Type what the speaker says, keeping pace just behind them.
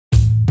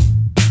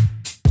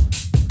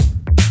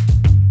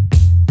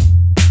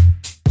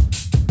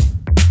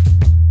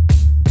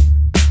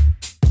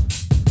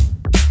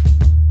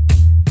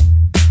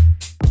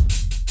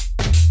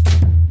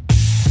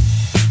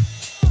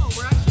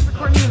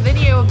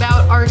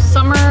our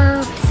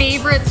summer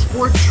favorites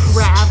for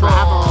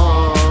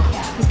travel.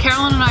 Because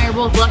Carolyn and I are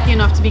both lucky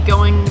enough to be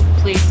going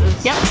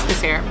places. Yep,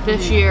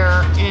 this year.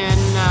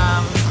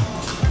 And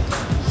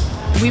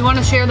we want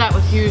to share that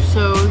with you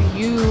so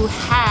you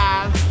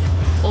have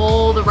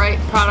all the right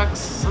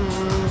products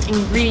and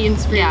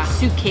ingredients for your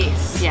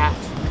suitcase. Yeah.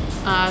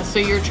 So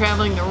you're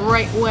traveling the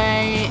right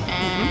way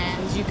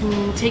and you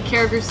can take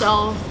care of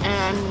yourself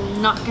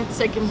and not get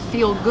sick and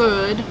feel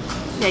good.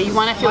 Yeah, you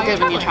want to feel good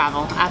when you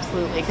travel,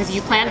 absolutely. Because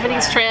you plan for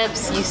these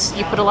trips,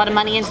 you put a lot of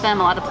money into them,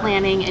 a lot of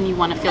planning, and you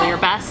want to feel your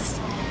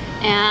best.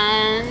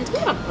 And we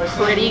have a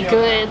pretty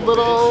good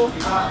little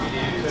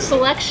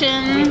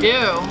selection. We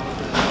do.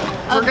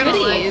 We're gonna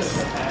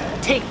goodies.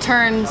 take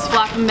turns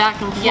flopping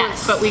back and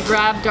forth, but we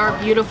grabbed our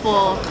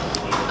beautiful,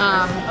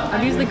 are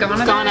these the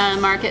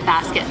Ghana market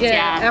baskets?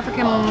 Yeah,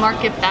 African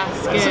market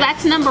basket. So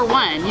that's number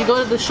one. You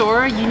go to the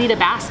shore, you need a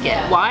basket.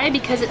 Why?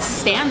 Because it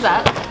stands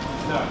up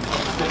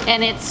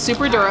and it's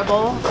super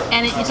durable,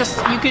 and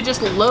you could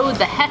just load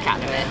the heck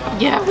out of it.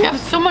 Yeah, we have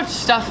so much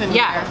stuff in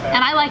here.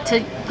 And I like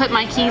to put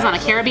my keys on a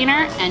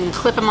carabiner and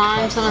clip them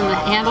on to the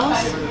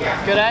handles.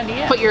 Good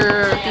idea. Put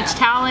your beach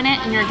towel in it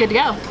and you're good to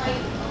go.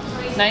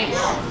 Nice.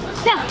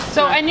 Yeah.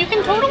 So, and you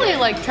can totally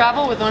like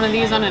travel with one of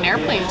these on an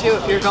airplane too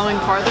if you're going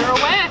farther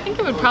away. I think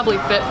it would probably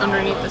fit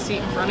underneath the seat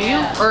in front of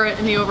you or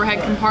in the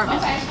overhead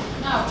compartment.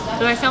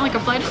 Did I sound like a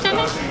flight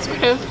attendant?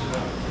 Sort of.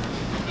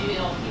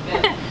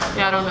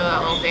 Yeah, I don't know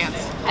that little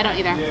dance. I don't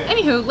either.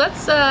 Anywho,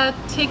 let's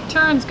take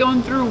turns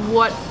going through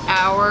what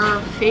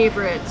our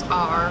favorites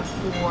are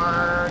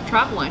for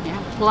traveling.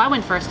 Yeah. Well, I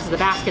went first because the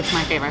basket's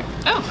my favorite.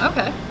 Oh,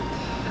 okay.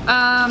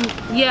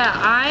 Yeah,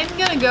 I'm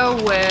gonna go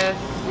with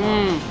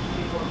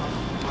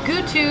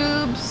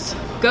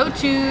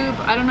GoTube.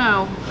 I don't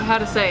know how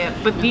to say it,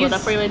 but these,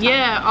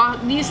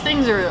 these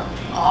things are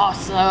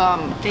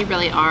awesome. They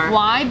really are.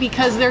 Why?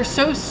 Because they're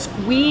so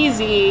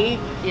squeezy.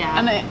 Yeah.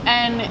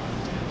 And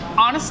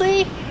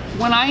honestly,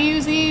 when I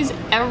use these,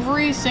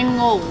 every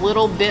single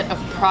little bit of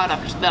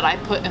product that I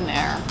put in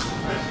there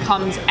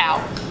comes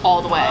out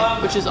all the way,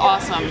 which is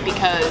awesome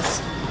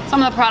because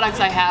some of the products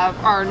I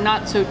have are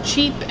not so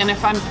cheap, and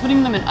if I'm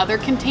putting them in other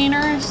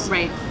containers,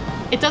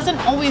 it doesn't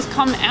always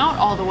come out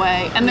all the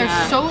way, and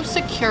they're so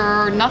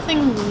secure,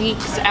 nothing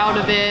leaks out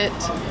of it.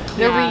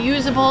 They're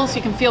reusable, so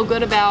you can feel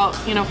good about,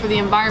 for the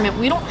environment.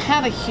 We don't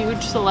have a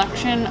huge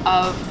selection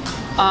of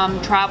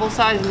travel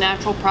size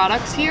natural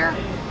products here,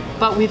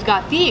 but we've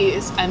got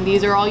these, and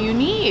these are all you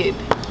need.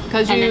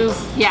 Because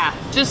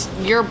just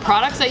your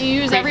products that you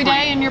use every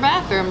day in your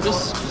bathroom,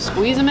 just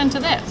squeeze them into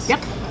this.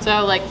 Yep.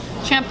 So like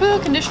shampoo,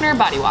 conditioner,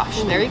 body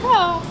wash. There you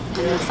go.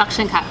 And the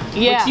suction cup,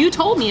 which you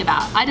told me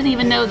about. I didn't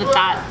even know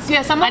that.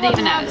 Yeah, some of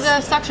them have the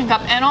suction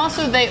cup, and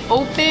also they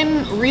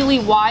open really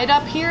wide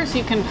up here, so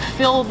you can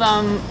fill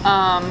them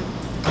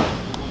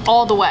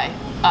all the way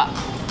up.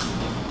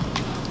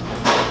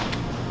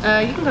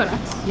 You can go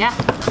next. Yeah.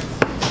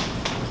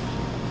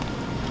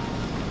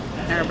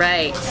 All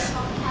right.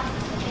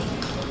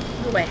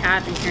 What do I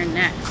have in here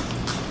next?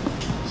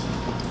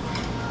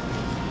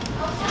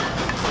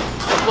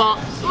 Well,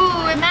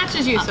 ooh, it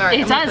matches you, sorry.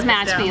 It does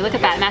match me, look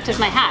at that, it matches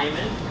my hat.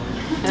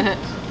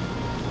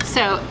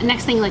 So,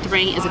 next thing you like to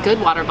bring is a good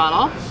water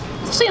bottle.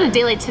 Especially on a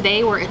day like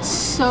today where it's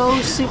so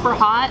super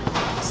hot.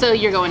 So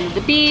you're going to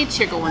the beach,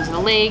 you're going to the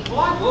lake.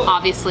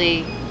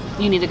 Obviously,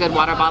 you need a good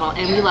water bottle.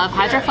 And we love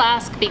Hydro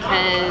Flask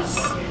because,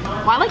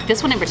 well, I like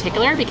this one in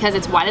particular because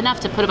it's wide enough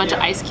to put a bunch of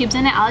ice cubes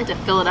in it. I like to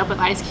fill it up with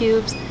ice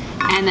cubes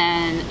and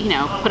then,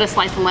 put a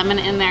slice of lemon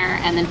in there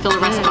and then fill the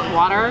rest of it with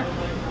water.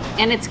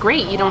 And it's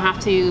great. You don't have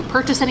to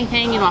purchase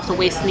anything. You don't have to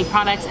waste any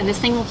products. And this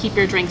thing will keep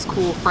your drinks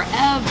cool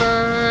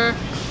forever.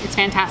 It's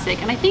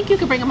fantastic. And I think you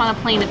could bring them on a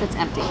plane if it's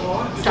empty.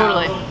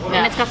 Totally.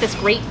 And it's got this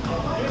great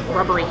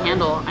rubbery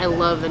handle. I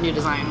love the new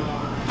design.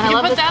 And I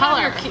love this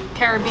color. You can put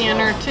that on your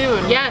carabiner too.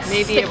 And yes,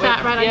 maybe stick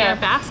that right on your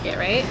basket,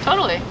 right?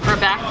 Totally. For a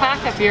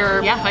backpack if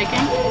you're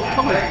hiking.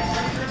 Totally.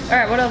 All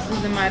right, what else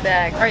is in my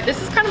bag? All right,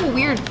 this is kind of a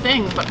weird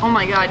thing, but oh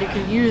my God, you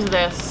can use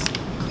this.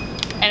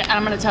 And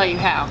I'm gonna tell you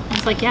how.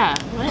 It's like,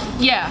 what?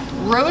 Yeah,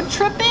 road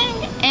tripping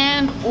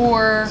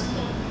or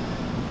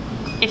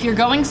if you're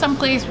going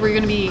someplace where you're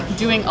gonna be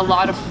doing a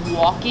lot of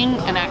walking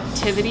and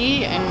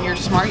activity and you're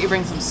smart, you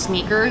bring some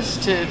sneakers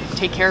to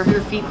take care of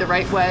your feet the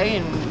right way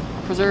and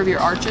preserve your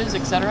arches,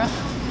 etc.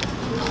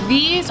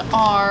 These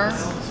are,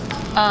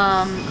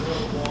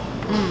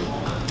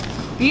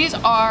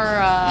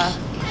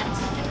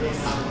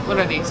 what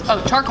are these?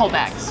 Oh, charcoal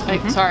bags.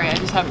 Sorry, I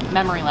just have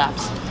memory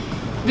lapse.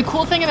 The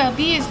cool thing about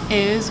these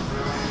is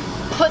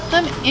put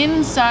them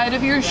inside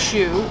of your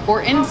shoe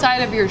or inside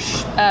of your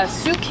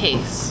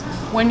suitcase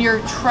when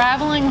you're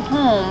traveling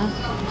home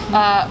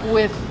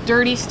with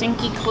dirty,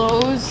 stinky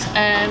clothes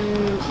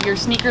and your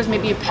sneakers,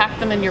 maybe you pack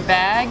them in your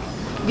bag.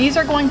 These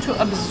are going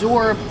to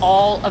absorb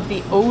all of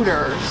the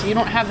odors. You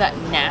don't have that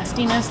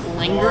nastiness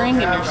lingering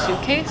in your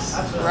suitcase,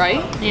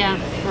 right? Yeah,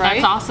 right?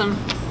 That's awesome.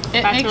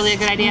 That's really a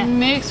good idea.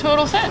 Makes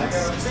total sense.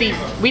 See,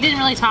 we didn't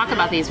really talk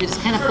about these. We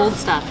just kind of pulled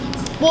stuff.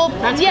 Well,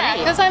 That's yeah,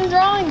 great. because I'm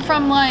drawing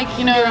from like,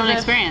 you know, Your own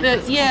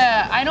experiences.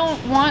 yeah, I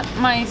don't want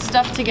my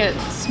stuff to get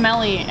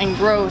smelly and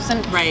gross.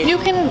 And Right. you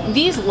can,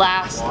 these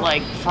last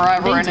like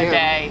forever They in a do.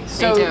 day. They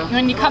So do.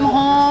 when you come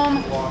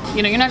home,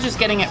 you know, you're not just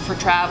getting it for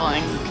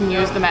traveling. You can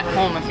use them at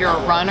home. If you're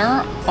a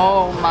runner,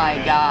 oh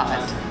my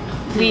God.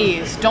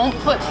 Please don't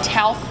put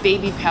talc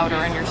baby powder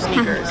in your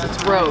sneakers. It's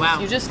gross.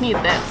 Wow. You just need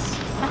this.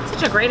 That's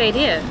such a great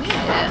idea.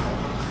 Yeah.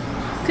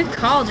 Good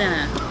call,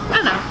 Jenna. I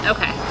don't know.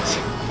 Okay.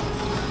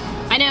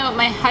 I know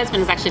my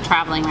husband is actually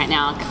traveling right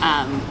now,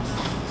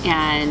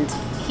 and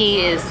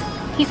he's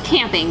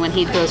camping when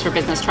he goes for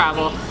business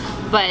travel.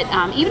 But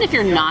even if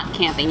you're not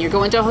camping, you're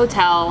going to a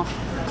hotel,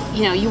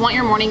 you know, you want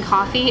your morning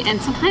coffee,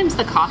 and sometimes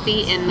the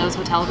coffee in those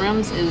hotel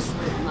rooms is.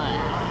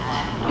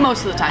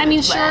 Most of the time. I mean,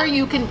 it's sure, bad.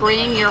 you can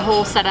bring your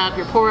whole setup,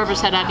 your pour over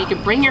setup, you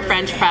can bring your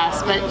French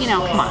press, but you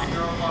know, come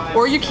on.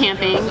 Or you're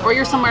camping, or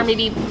you're somewhere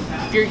maybe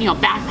if you're, you know,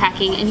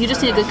 backpacking and you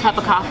just need a good cup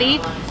of coffee.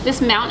 This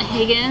Mount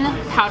Hagen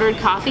powdered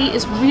coffee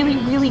is really,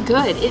 really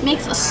good. It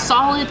makes a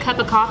solid cup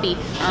of coffee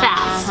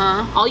fast.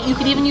 You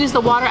could even use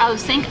the water out of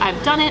the sink.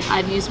 I've done it.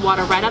 I've used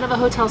water right out of a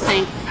hotel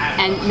sink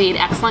and made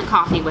excellent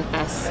coffee with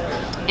this.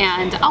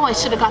 And oh, I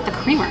should have got the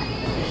creamer.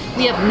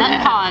 We have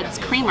Nut Pods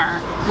creamer,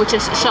 which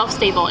is shelf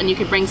stable, and you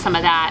could bring some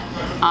of that.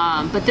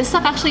 But this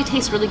stuff actually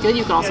tastes really good.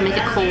 You can also make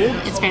it cold.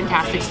 It's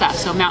fantastic stuff.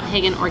 So Mount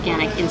Hagen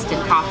Organic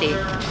Instant Coffee.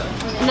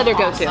 Another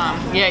go-to.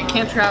 Yeah, you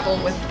can't travel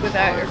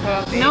without your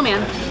coffee. No,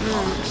 man.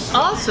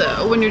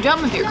 Also, when you're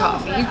done with your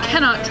coffee, you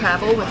cannot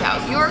travel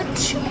without your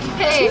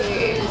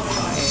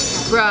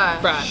toothpaste.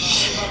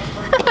 Brush.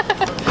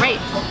 Right.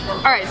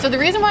 All right, so the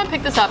reason why I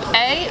picked this up,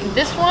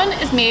 this one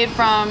is made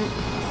from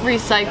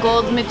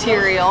recycled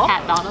material,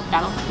 Cat bottle.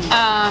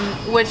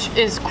 which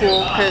is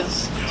cool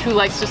because who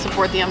likes to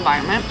support the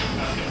environment?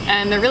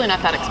 And they're really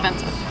not that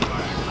expensive.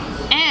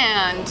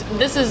 And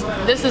this is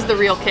the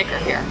real kicker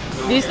here.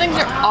 These things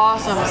are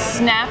awesome.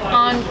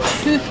 Snap-on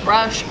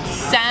toothbrush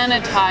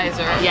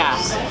sanitizer.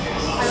 Yes.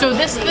 So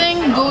this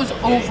thing goes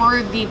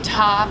over the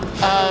top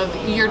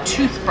of your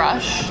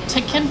toothbrush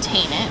to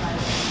contain it.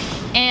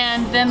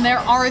 And then there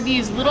are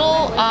these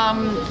little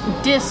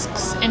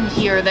discs in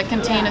here that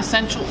contain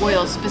essential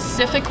oils,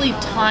 specifically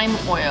thyme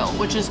oil,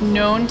 which is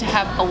known to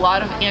have a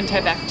lot of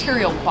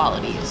antibacterial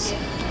qualities.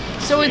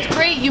 So it's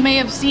great. You may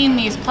have seen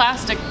these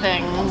plastic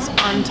things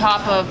on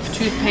top of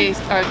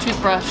toothpaste or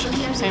toothbrush. I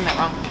keep saying that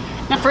wrong.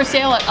 For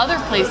sale at other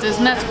places,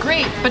 and that's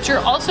great. But you're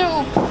also,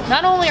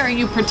 not only are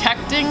you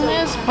protecting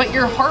this, but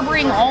you're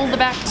harboring all the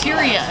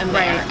bacteria in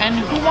there. Right. And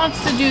who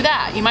wants to do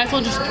that? You might as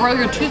well just throw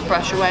your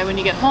toothbrush away when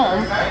you get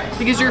home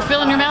because you're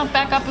filling your mouth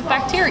back up with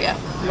bacteria.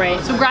 Right.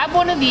 So grab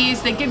one of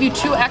these. They give you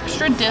 2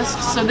 extra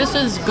discs, so this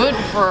is good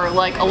for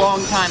like a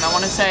long time. I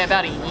want to say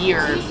about a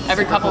year,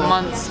 every couple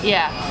months.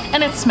 Yeah,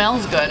 and it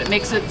smells good. It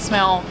makes it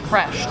smell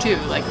fresh too,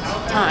 like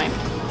thyme.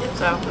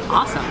 So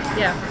Awesome.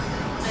 yeah.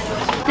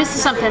 This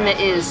is something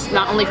that is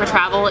not only for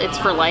travel, it's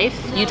for life.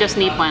 You just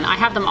need one. I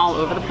have them all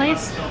over the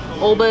place.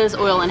 Olba's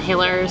oil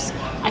inhalers.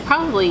 I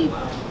probably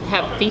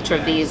have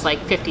featured these like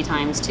 50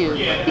 times too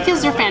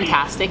because they're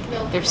fantastic.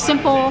 They're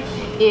simple.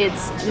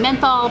 It's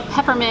menthol,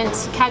 peppermint,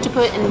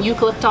 cajuput, and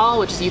eucalyptol,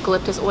 which is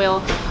eucalyptus oil.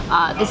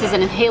 This is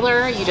an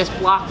inhaler. You just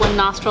block one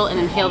nostril and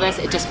inhale this.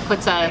 It just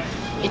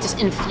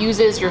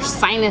infuses your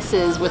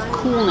sinuses with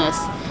coolness.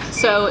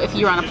 So if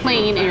you're on a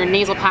plane and your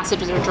nasal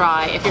passages are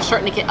dry, if you're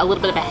starting to get a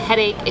little bit of a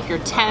headache, if you're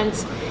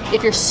tense,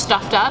 if you're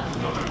stuffed up,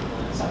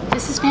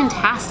 this is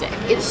fantastic.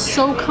 It's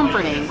so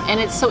comforting and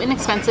it's so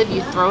inexpensive.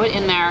 You throw it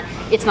in there.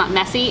 It's not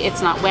messy,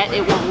 it's not wet,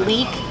 it won't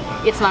leak.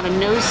 It's not a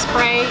nose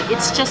spray.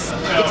 It's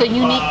a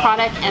unique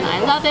product and I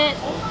love it.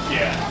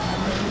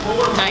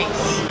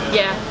 Nice.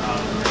 Yeah.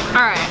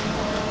 All right.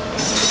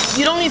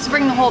 You don't need to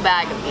bring the whole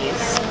bag of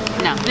these.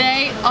 No.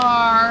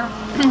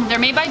 They're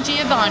made by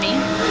Giovanni,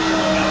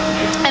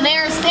 and they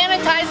are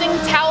sanitizing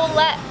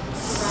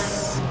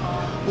towelettes.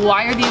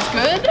 Why are these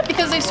good?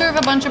 Because they serve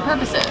a bunch of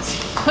purposes.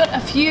 Put a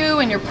few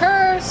in your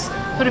purse,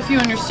 put a few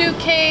in your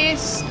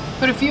suitcase,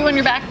 put a few in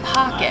your back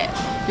pocket.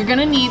 You're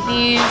gonna need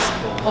these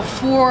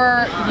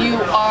before you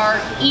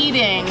are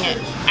eating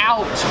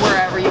out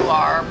wherever you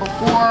are,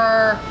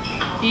 before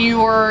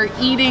you're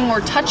eating or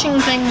touching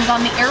things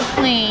on the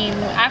airplane,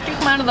 after you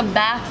come out of the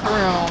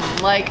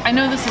bathroom. Like, I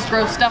know this is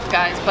gross stuff,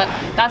 guys, but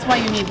that's why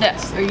you need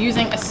this. They're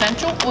using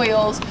essential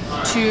oils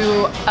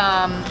to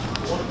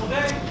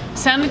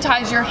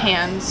sanitize your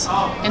hands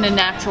in a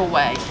natural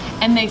way,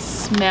 and they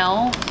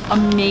smell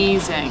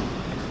amazing.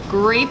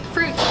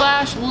 Grapefruit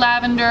splash,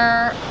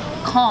 lavender,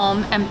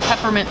 calm, and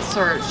peppermint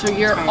surge. So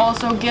you're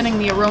also getting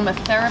the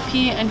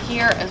aromatherapy in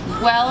here as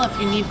well if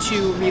you need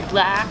to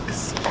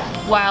relax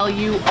while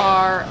you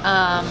are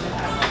on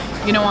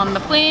the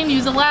plane.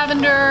 Use the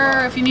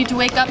lavender. If you need to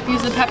wake up,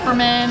 use the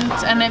peppermint,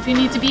 and if you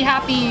need to be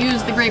happy,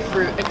 use the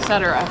grapefruit,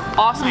 etc.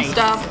 Awesome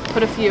stuff.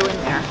 Put a few in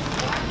there.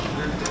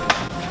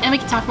 and we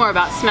can talk more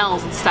about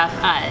smells and stuff.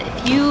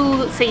 If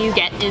you say you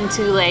get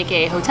into like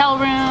a hotel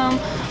room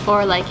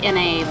or like in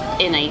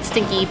a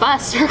stinky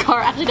bus or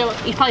car, actually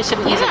you probably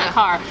shouldn't use it in a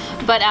car,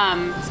 but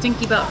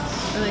Stinky bus.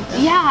 I like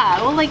that.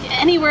 yeah, well, like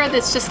anywhere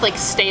that's just like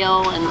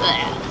stale and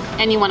bleh,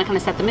 and you want to kind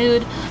of set the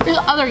mood. There's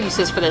other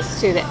uses for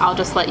this too that I'll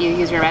just let you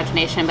use your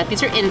imagination, but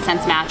these are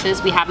incense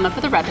matches. We have them up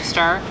at the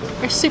register.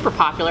 They're super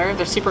popular.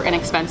 They're super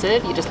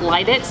inexpensive. You just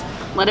light it,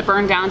 let it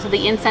burn down to the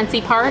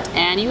incensey part,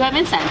 and you have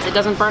incense. It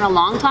doesn't burn a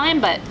long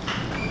time, but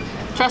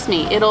trust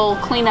me, it'll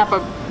clean up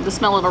the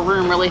smell of a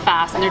room really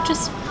fast, and they're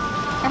just,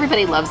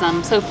 everybody loves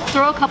them. So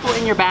throw a couple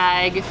in your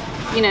bag.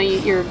 You know,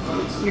 you're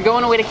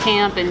going away to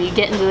camp and you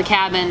get into the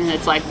cabin and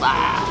it's like,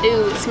 ah,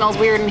 ew, it smells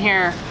weird in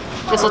here.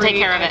 This will take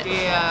care of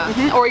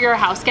it. Or you're a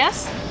house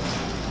guest.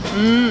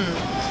 And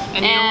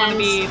you don't want to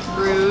be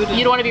rude.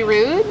 You don't want to be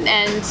rude,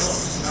 and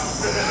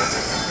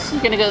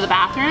you're gonna go to the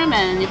bathroom,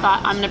 and you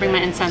thought, I'm gonna bring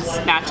my incense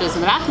matches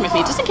in the bathroom with me,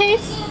 just in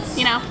case.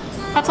 You know,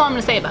 that's all I'm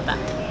gonna say about that.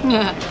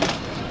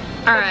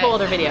 All right. Whole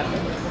other video.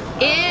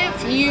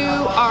 If you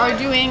are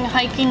doing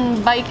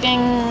hiking, biking,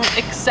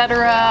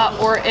 etc.,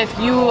 or if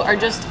you are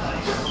just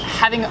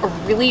having a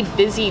really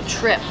busy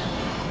trip,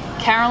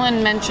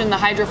 Carolyn mentioned the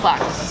hydro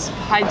flasks,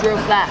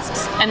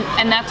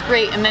 and that's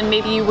great. And then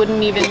maybe you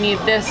wouldn't even need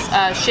this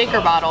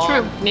shaker bottle.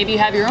 True. Maybe you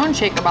have your own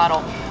shaker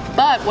bottle.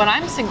 But what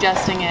I'm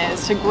suggesting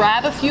is to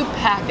grab a few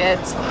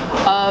packets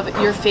of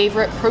your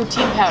favorite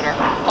protein powder.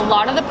 A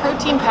lot of the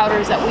protein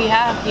powders that we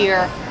have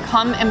here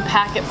come in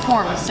packet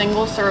form,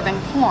 single serving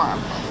form,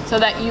 so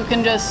that you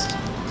can just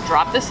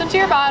drop this into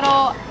your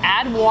bottle,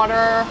 add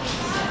water,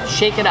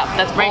 shake it up.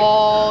 That's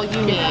all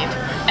you need.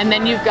 And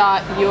then you've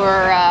got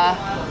your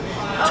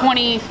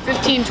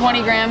 15,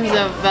 20 grams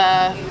of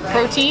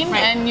protein,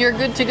 and you're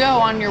good to go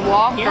on your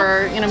walk,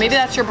 or you know, maybe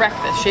that's your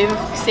breakfast.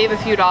 Save a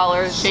few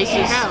dollars. Shake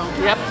and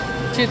go. Yep,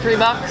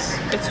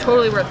 $2-3. It's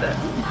totally worth it.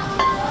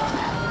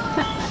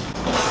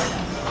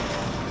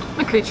 I'm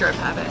a creature of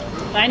habit.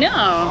 I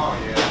know.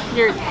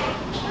 You're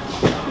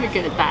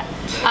good at that.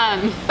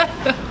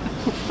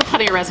 Put that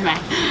on your resume.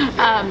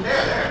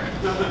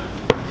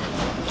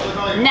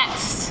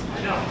 Next,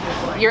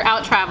 you're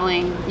out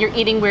traveling. You're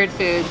eating weird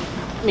food.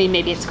 I mean,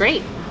 maybe it's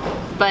great,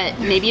 but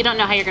maybe you don't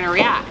know how you're gonna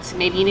react.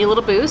 Maybe you need a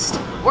little boost,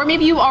 or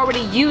maybe you already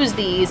use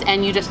these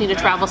and you just need a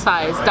travel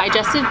size.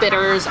 Digestive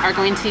bitters are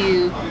going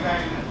to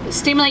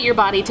stimulate your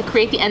body to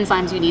create the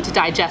enzymes you need to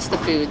digest the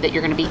food that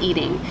you're gonna be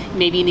eating.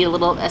 Maybe you need a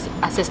little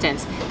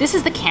assistance. This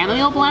is the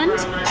chamomile blend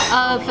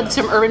of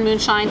some Urban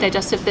Moonshine,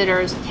 digestive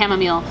bitters,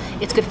 chamomile.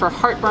 It's good for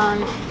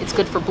heartburn, it's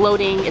good for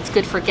bloating, it's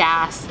good for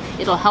gas.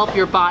 It'll help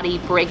your body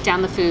break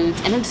down the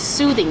foods, and it's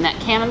soothing. That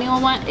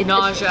chamomile one,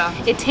 Nausea.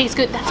 It tastes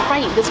good. That's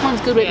right, this one's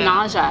good with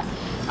nausea.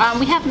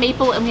 We have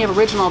maple and we have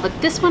original, but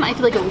this one I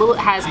feel like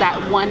has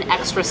that one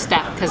extra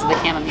step because of the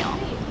chamomile.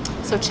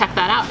 So check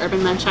that out,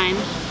 Urban Moonshine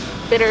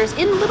bitters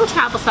in little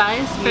travel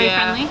size, very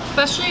friendly.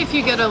 Especially if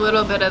you get a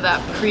little bit of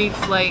that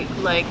pre-flight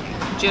like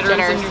jitters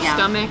in your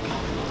stomach.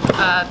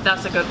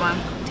 That's a good one.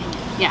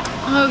 Yeah.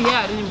 Oh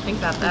yeah, I didn't even think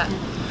about that.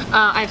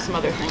 I have some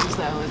other things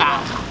though as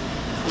well.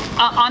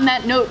 On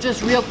that note,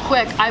 just real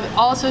quick, I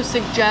also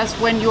suggest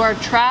when you are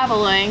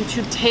traveling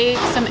to take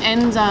some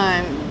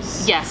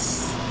enzymes.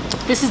 Yes.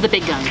 This is the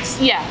big guns.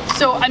 Yeah,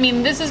 so I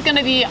mean, this is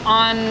gonna be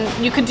on,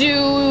 you could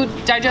do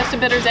digestive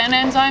bitters and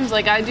enzymes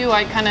like I do.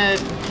 I kind of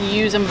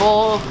use them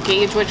both,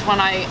 gauge which one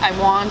I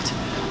want.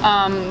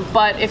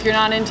 But if you're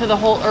not into the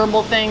whole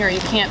herbal thing, or you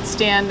can't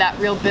stand that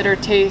real bitter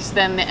taste,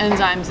 then the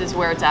enzymes is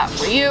where it's at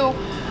for you.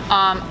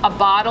 A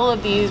bottle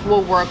of these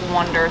will work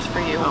wonders for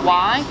you.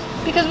 Why?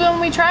 Because when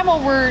we travel,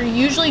 we're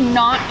usually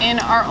not in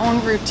our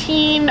own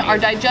routine. Our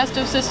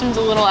digestive system's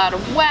a little out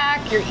of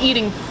whack. You're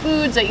eating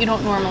foods that you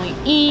don't normally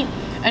eat,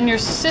 and your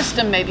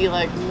system may be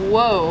like,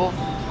 whoa,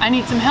 I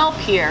need some help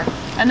here.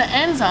 And the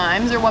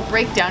enzymes are what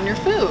break down your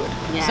food.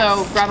 Yes.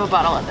 So grab a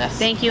bottle of this.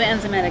 Thank you,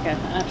 Enzymatica.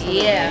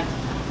 Absolutely. Yeah.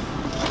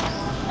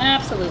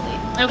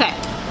 Absolutely. Okay.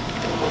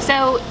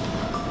 So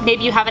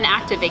maybe you have an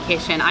active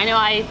vacation. I know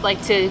I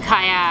like to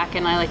kayak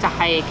and I like to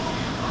hike.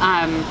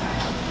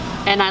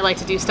 And I like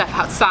to do stuff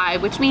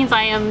outside, which means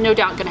I am no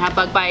doubt gonna have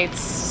bug bites,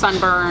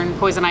 sunburn,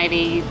 poison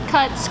ivy,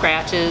 cuts,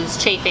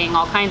 scratches, chafing,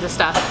 all kinds of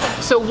stuff.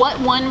 So what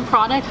one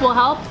product will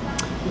help?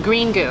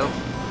 Green goo.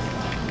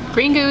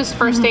 Green goo's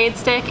first aid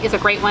stick is a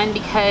great one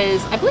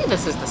because I believe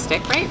this is the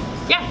stick, right?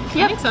 Yeah,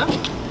 I think so.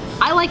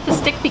 I like the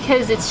stick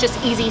because it's just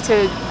easy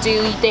to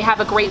do. They have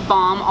a great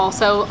balm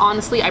also.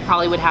 Honestly, I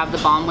probably would have the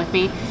balm with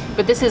me,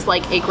 but this is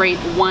like a great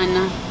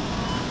one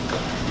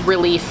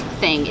relief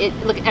thing.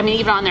 Look, I mean,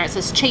 even on there it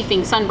says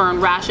chafing, sunburn,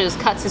 rashes,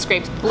 cuts and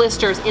scrapes,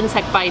 blisters,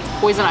 insect bites,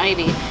 poison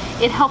ivy.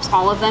 It helps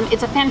all of them.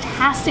 It's a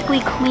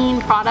fantastically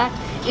clean product.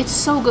 It's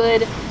so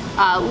good.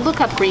 Look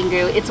up Green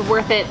Goo. It's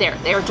worth it.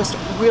 They're just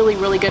really,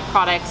 really good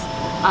products.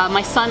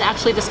 My son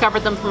actually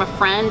discovered them from a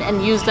friend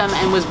and used them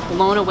and was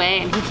blown away,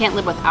 and he can't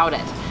live without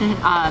it.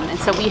 And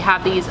so we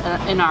have these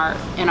in our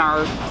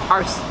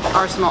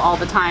arsenal all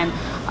the time.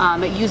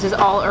 It uses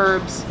all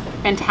herbs,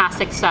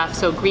 fantastic stuff.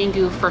 So Green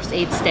Goo first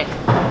aid stick,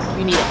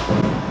 you need it.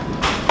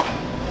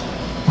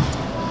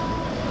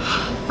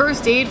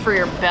 first aid for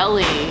your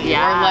belly,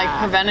 Yeah. or like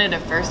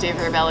preventative first aid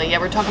for your belly. Yeah,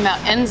 we're talking about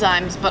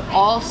enzymes, but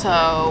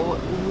also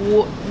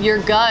your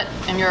gut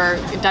and your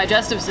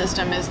digestive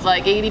system is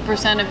like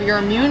 80% of your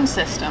immune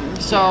system.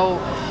 So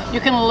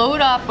you can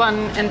load up on,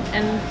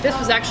 and this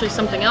was actually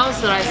something else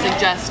that I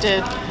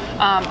suggested,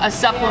 a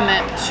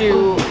supplement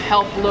to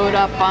help load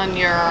up on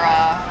your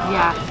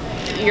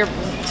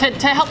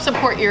to help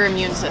support your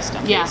immune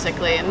system,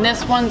 basically. And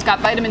this one's got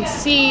vitamin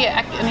C,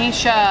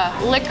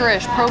 echinacea,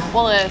 licorice,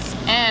 propolis,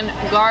 and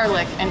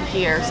garlic in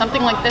here.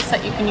 Something like this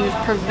that you can use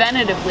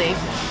preventatively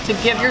to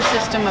give your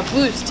system a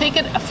boost. Take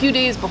it a few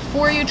days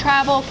before you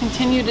travel,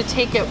 continue to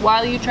take it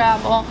while you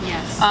travel.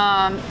 Yes.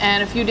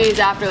 And a few days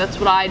after, that's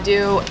what I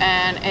do,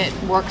 and it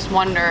works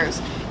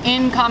wonders.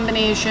 In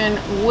combination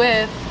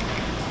with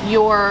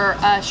your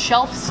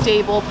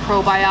shelf-stable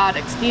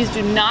probiotics. These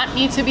do not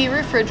need to be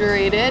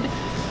refrigerated.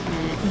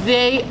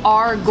 They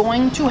are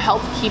going to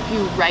help keep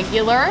you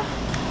regular.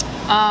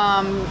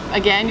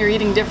 Again, you're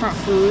eating different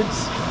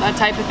foods, that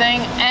type of thing.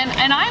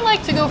 And I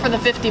like to go for the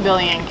 50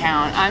 billion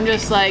count. I'm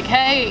just like,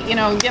 hey, you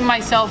know, give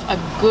myself a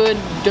good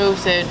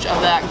dosage of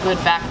that good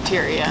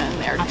bacteria in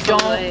there.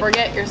 Don't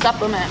forget your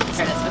supplements.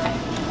 There it is,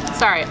 okay.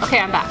 Sorry, okay,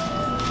 I'm back.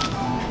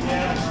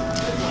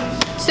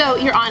 So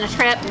you're on a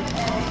trip,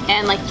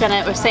 and like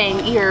Jenna was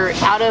saying, you're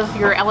out of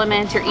your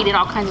element, you're eating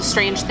all kinds of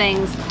strange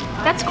things.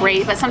 That's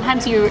great, but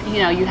sometimes you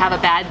have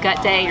a bad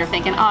gut day, you're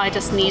thinking, oh, I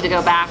just need to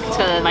go back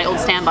to my old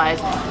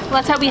standbys. Well,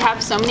 that's how we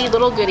have so many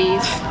little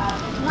goodies.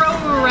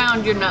 Throw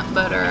around your nut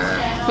butter.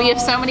 We have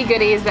so many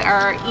goodies that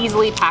are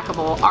easily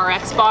packable.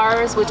 RX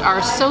bars, which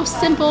are so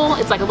simple.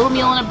 It's like a little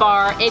meal in a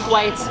bar, egg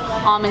whites,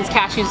 almonds,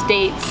 cashews,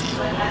 dates,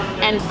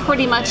 and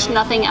pretty much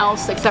nothing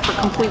else except for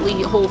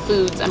completely whole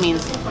foods. I mean,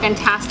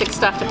 fantastic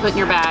stuff to put in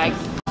your bag.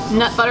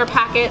 Nut butter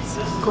packets,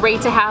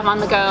 great to have on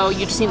the go.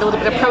 You just need a little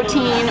bit of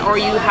protein, or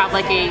you have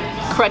like a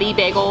cruddy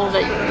bagel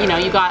that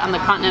you got on the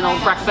continental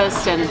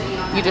breakfast and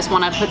you just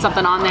want to put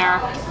something on there.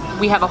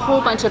 We have a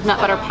whole bunch of nut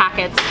butter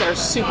packets that are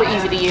super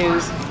easy to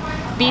use.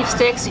 Beef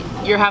sticks,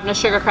 you're having a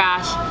sugar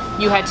crash,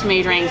 you had too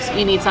many drinks,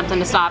 you need something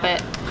to stop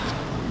it.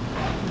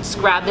 Just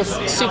grab this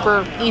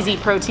super easy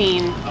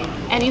protein.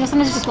 And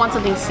sometimes you just want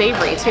something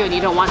savory too, and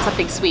you don't want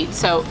something sweet.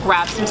 So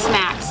grab some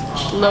snacks,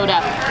 load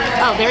up.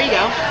 Oh, there you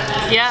go.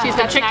 Yeah, she's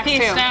got snacks too.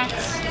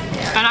 Snacks.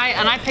 And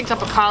I picked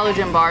up a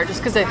collagen bar just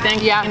because I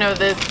think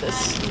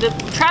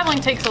the traveling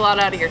takes a lot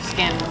out of your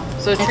skin.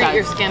 So treat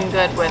your skin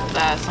good with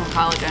some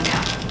collagen.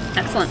 Yeah.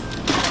 Excellent.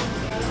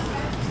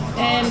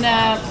 And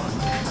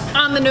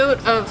on the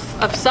note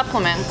of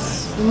supplements,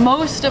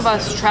 most of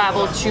us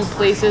travel to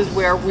places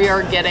where we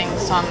are getting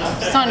some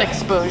sun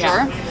exposure.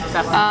 Yeah,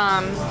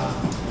 definitely.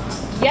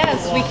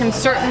 Yes, we can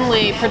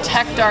certainly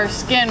protect our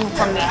skin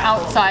from the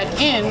outside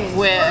in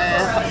with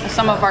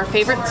some of our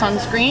favorite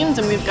sunscreens,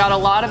 and we've got a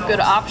lot of good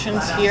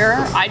options here.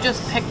 I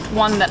just picked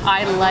one that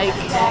I like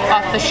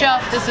off the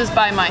shelf. This is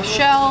by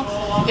Michelle.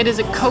 It is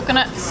a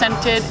coconut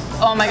scented,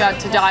 oh my god,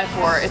 to die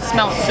for. It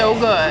smells so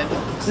good.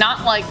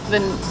 Not like the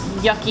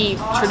yucky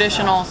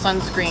traditional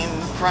sunscreen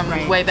from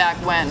way back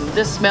when.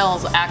 This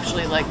smells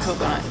actually like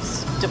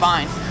coconuts.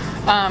 Divine.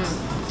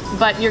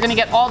 But you're gonna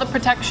get all the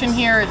protection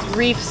here. It's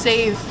reef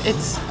safe.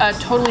 It's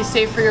totally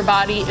safe for your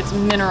body. It's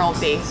mineral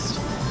based.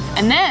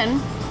 And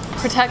then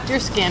protect your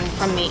skin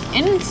from the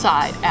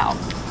inside out.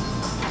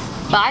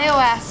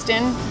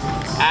 Bioastin,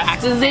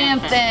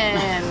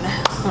 astaxanthin.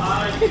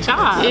 Good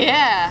job.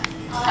 Yeah.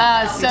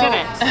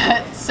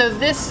 So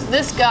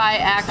this guy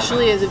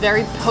actually is a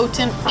very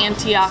potent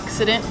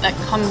antioxidant that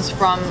comes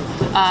from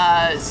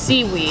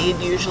seaweed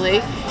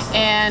usually,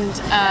 and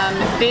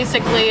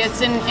basically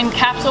it's in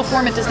capsule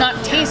form. It does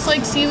not taste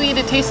like seaweed.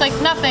 It tastes like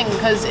nothing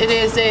because it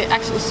is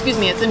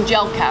it's in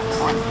gel cap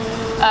form.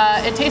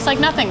 It tastes like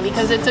nothing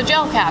because it's a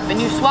gel cap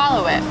and you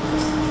swallow it,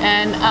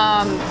 and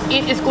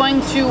it is going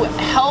to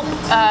help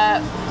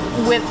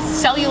with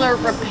cellular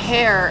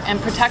repair and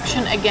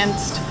protection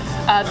against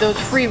those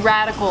free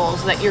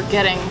radicals that you're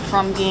getting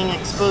from being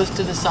exposed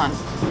to the sun.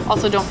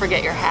 Also, don't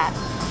forget your hat,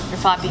 your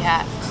floppy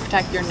hat.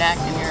 Protect your neck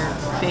and your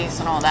face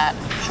and all that,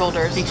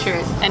 shoulders. Make sure.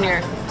 And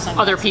your sunglasses.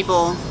 Other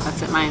people,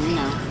 that's it, mine,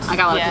 I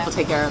got a lot of people to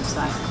take care of,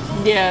 so.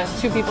 Yeah,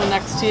 2 people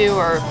next to you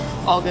are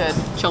all good.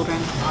 Children.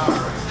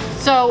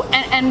 So,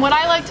 and what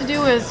I like to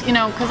do is,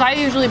 because I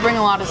usually bring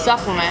a lot of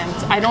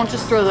supplements, I don't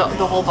just throw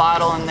the whole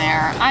bottle in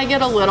there. I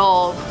get a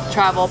little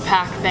travel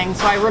pack thing,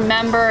 so I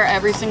remember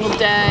every single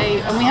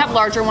day, and we have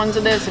larger ones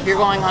of this if you're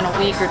going on a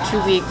week or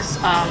 2 weeks,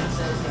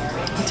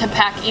 to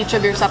pack each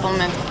of your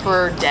supplements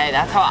per day.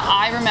 That's how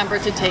I remember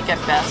to take it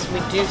best.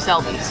 We do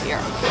sell these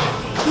here.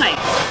 Nice.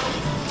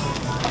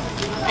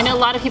 I know a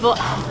lot of people,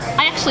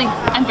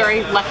 I'm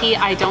very lucky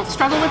I don't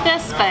struggle with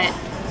this, but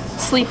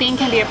sleeping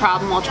can be a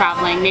problem while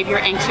traveling. Maybe you're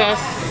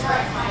anxious,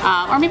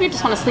 or maybe you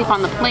just want to sleep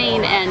on the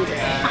plane, and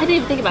I didn't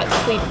even think about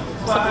sleep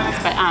supplements,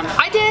 but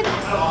I did.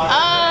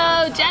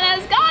 Oh,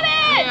 Jenna's got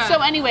it! Yeah.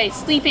 So anyway,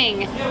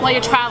 sleeping while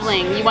you're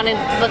traveling, you want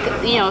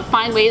to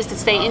find ways to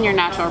stay in your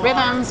natural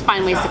rhythms,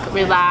 find ways to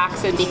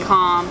relax and be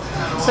calm.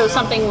 So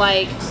something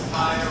like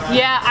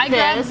Yeah, I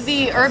grabbed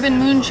the Urban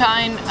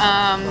Moonshine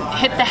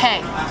Hit the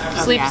Hay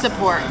Sleep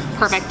Support.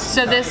 Perfect.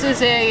 So this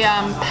is a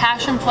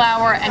passion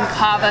flower and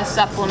kava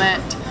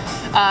supplement.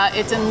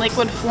 It's in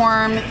liquid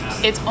form.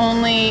 It's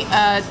only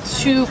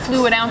 2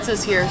 fluid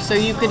ounces here, so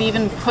you could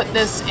even put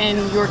this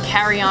in your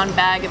carry-on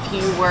bag if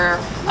you were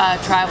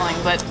traveling.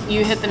 But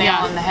you hit the nail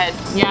on the head.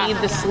 You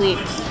need the sleep.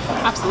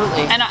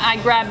 Absolutely. And I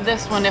grabbed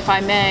this one, if I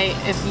may,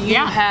 if you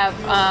have,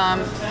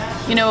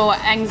 you know,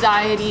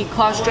 anxiety,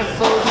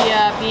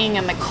 claustrophobia, being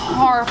in the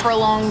car for a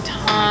long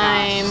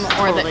time,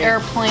 or the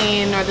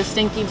airplane, or the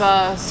stinky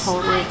bus,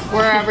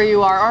 wherever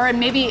you are, or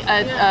maybe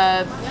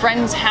a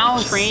friend's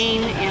house,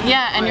 train,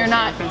 and you're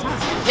not.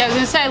 Yeah, I was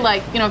gonna say,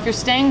 like, you know, if you're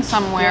staying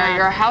somewhere,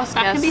 you're a house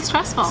guest. That can be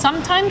stressful.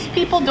 Sometimes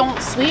people don't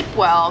sleep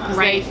well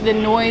because the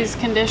noise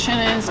condition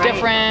is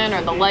different,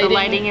 or the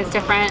lighting is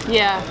different.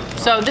 Yeah.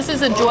 So this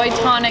is a joy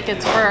tonic.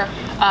 It's for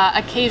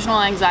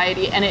occasional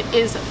anxiety, and it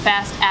is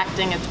fast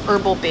acting. It's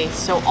herbal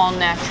based, so all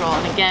natural.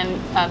 And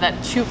again,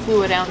 that 2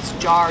 fluid ounce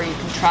jar, you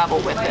can travel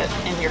with it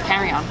in your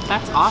carry-on.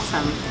 That's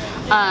awesome.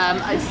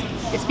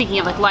 Speaking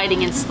of like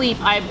lighting and sleep,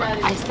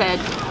 I said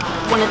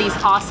one of these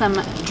awesome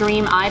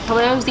Dream Eye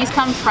pillows. These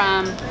come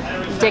from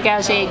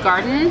Dégagé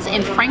Gardens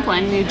in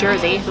Franklin, New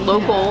Jersey.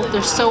 Local.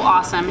 They're so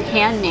awesome.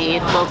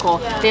 Handmade, local.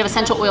 They have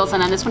essential oils in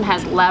them. This one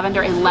has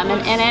lavender and lemon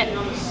in it.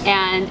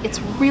 And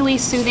it's really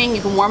soothing.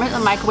 You can warm it in the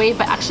microwave,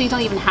 but actually you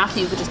don't even have to.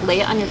 You could just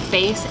lay it on your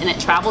face and it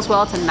travels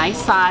well. It's a nice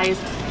size.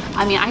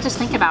 I mean, I just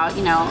think about,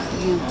 you know,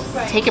 you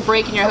take a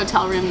break in your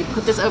hotel room, you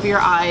put this over your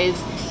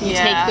eyes, you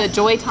take the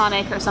Joy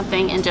Tonic or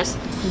something and just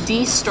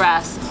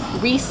de-stress,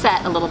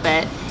 reset a little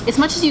bit. As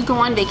much as you go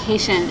on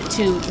vacation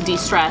to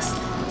de-stress,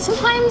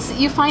 sometimes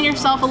you find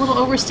yourself a little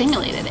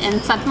overstimulated,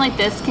 and something like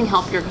this can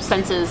help your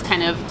senses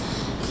kind of,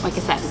 like I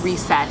said,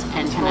 reset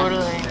and kind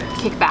of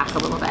kick back a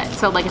little bit.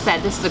 So like I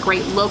said, this is a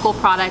great local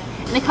product,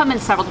 and they come in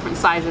several different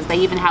sizes. They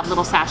even have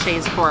little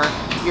sachets for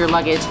your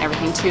luggage and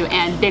everything too,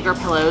 and bigger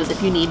pillows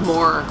if you need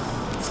more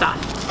stuff.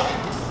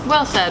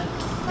 Well said.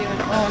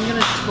 Oh, I'm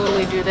gonna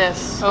totally do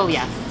this. Oh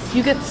yeah.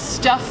 You get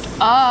stuffed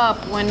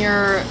up when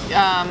you're,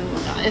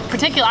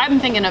 particularly, I'm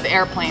thinking of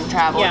airplane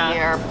travel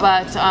here,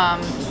 but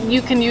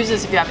you can use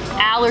this if you have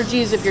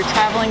allergies, if you're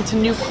traveling to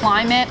new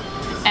climate,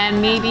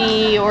 and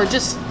maybe, or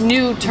just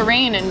new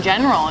terrain in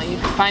general. You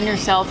can find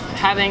yourself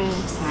having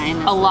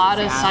a lot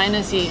of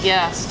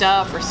sinusy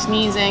stuff, or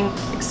sneezing,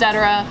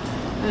 etc.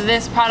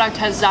 This product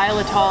has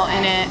xylitol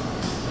in it.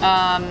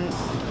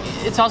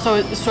 It's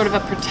also sort of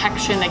a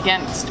protection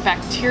against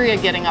bacteria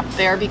getting up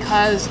there,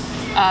 because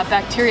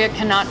bacteria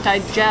cannot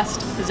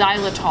digest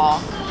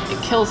xylitol.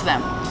 It kills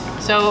them.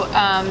 So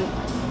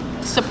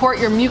support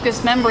your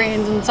mucous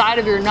membranes inside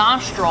of your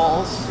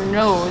nostrils, your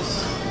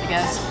nose, I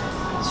guess.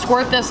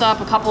 Squirt this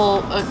up a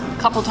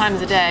couple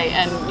times a day,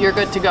 and you're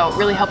good to go. It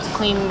really helps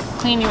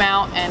clean you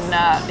out,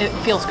 and it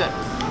feels good.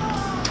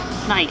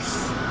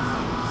 Nice.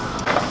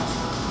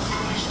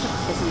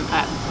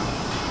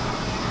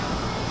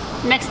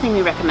 Next thing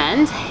we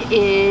recommend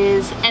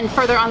is, and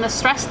further on the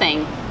stress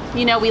thing,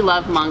 you know, we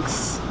love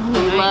monks.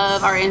 We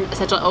love our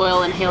essential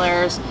oil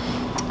inhalers.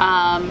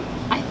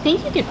 I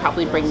think you could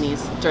probably bring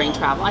these during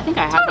travel. I think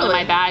I had them in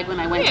my bag when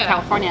I went to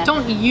California.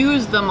 Don't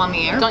use them on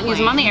the airplane. Don't use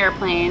them on the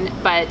airplane,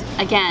 but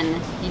again,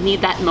 you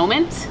need that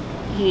moment.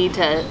 You need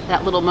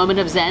that little moment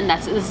of zen.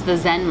 This is the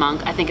Zen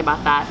monk. I think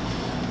about that.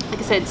 Like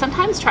I said,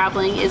 sometimes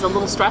traveling is a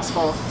little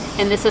stressful,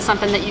 and this is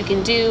something that you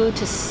can do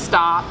to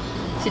stop,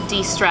 to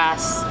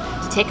de-stress,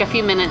 to take a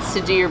few minutes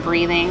to do your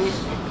breathing,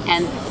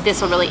 and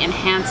this will really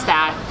enhance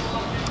that.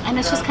 And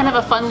it's just kind of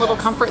a fun little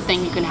comfort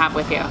thing you can have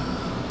with you.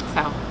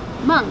 So,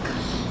 monk.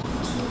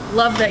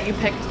 Love that you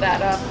picked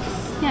that up.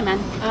 Yeah, man.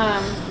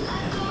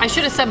 I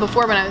should have said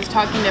before when I was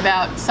talking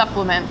about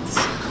supplements,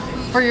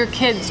 for your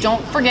kids,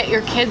 don't forget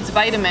your kids'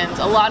 vitamins.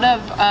 A lot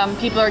of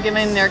people are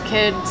giving their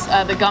kids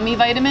the gummy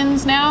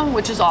vitamins now,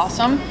 which is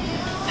awesome.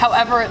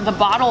 However, the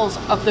bottles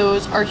of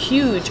those are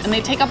huge, and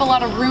they take up a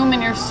lot of room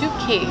in your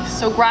suitcase.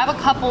 So grab a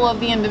couple of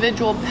the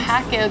individual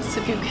packets,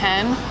 if you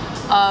can,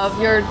 of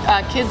your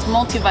kids'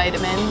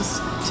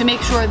 multivitamins to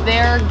make sure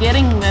they're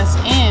getting this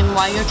in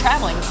while you're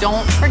traveling.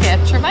 Don't forget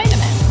your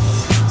vitamins.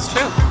 It's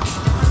true.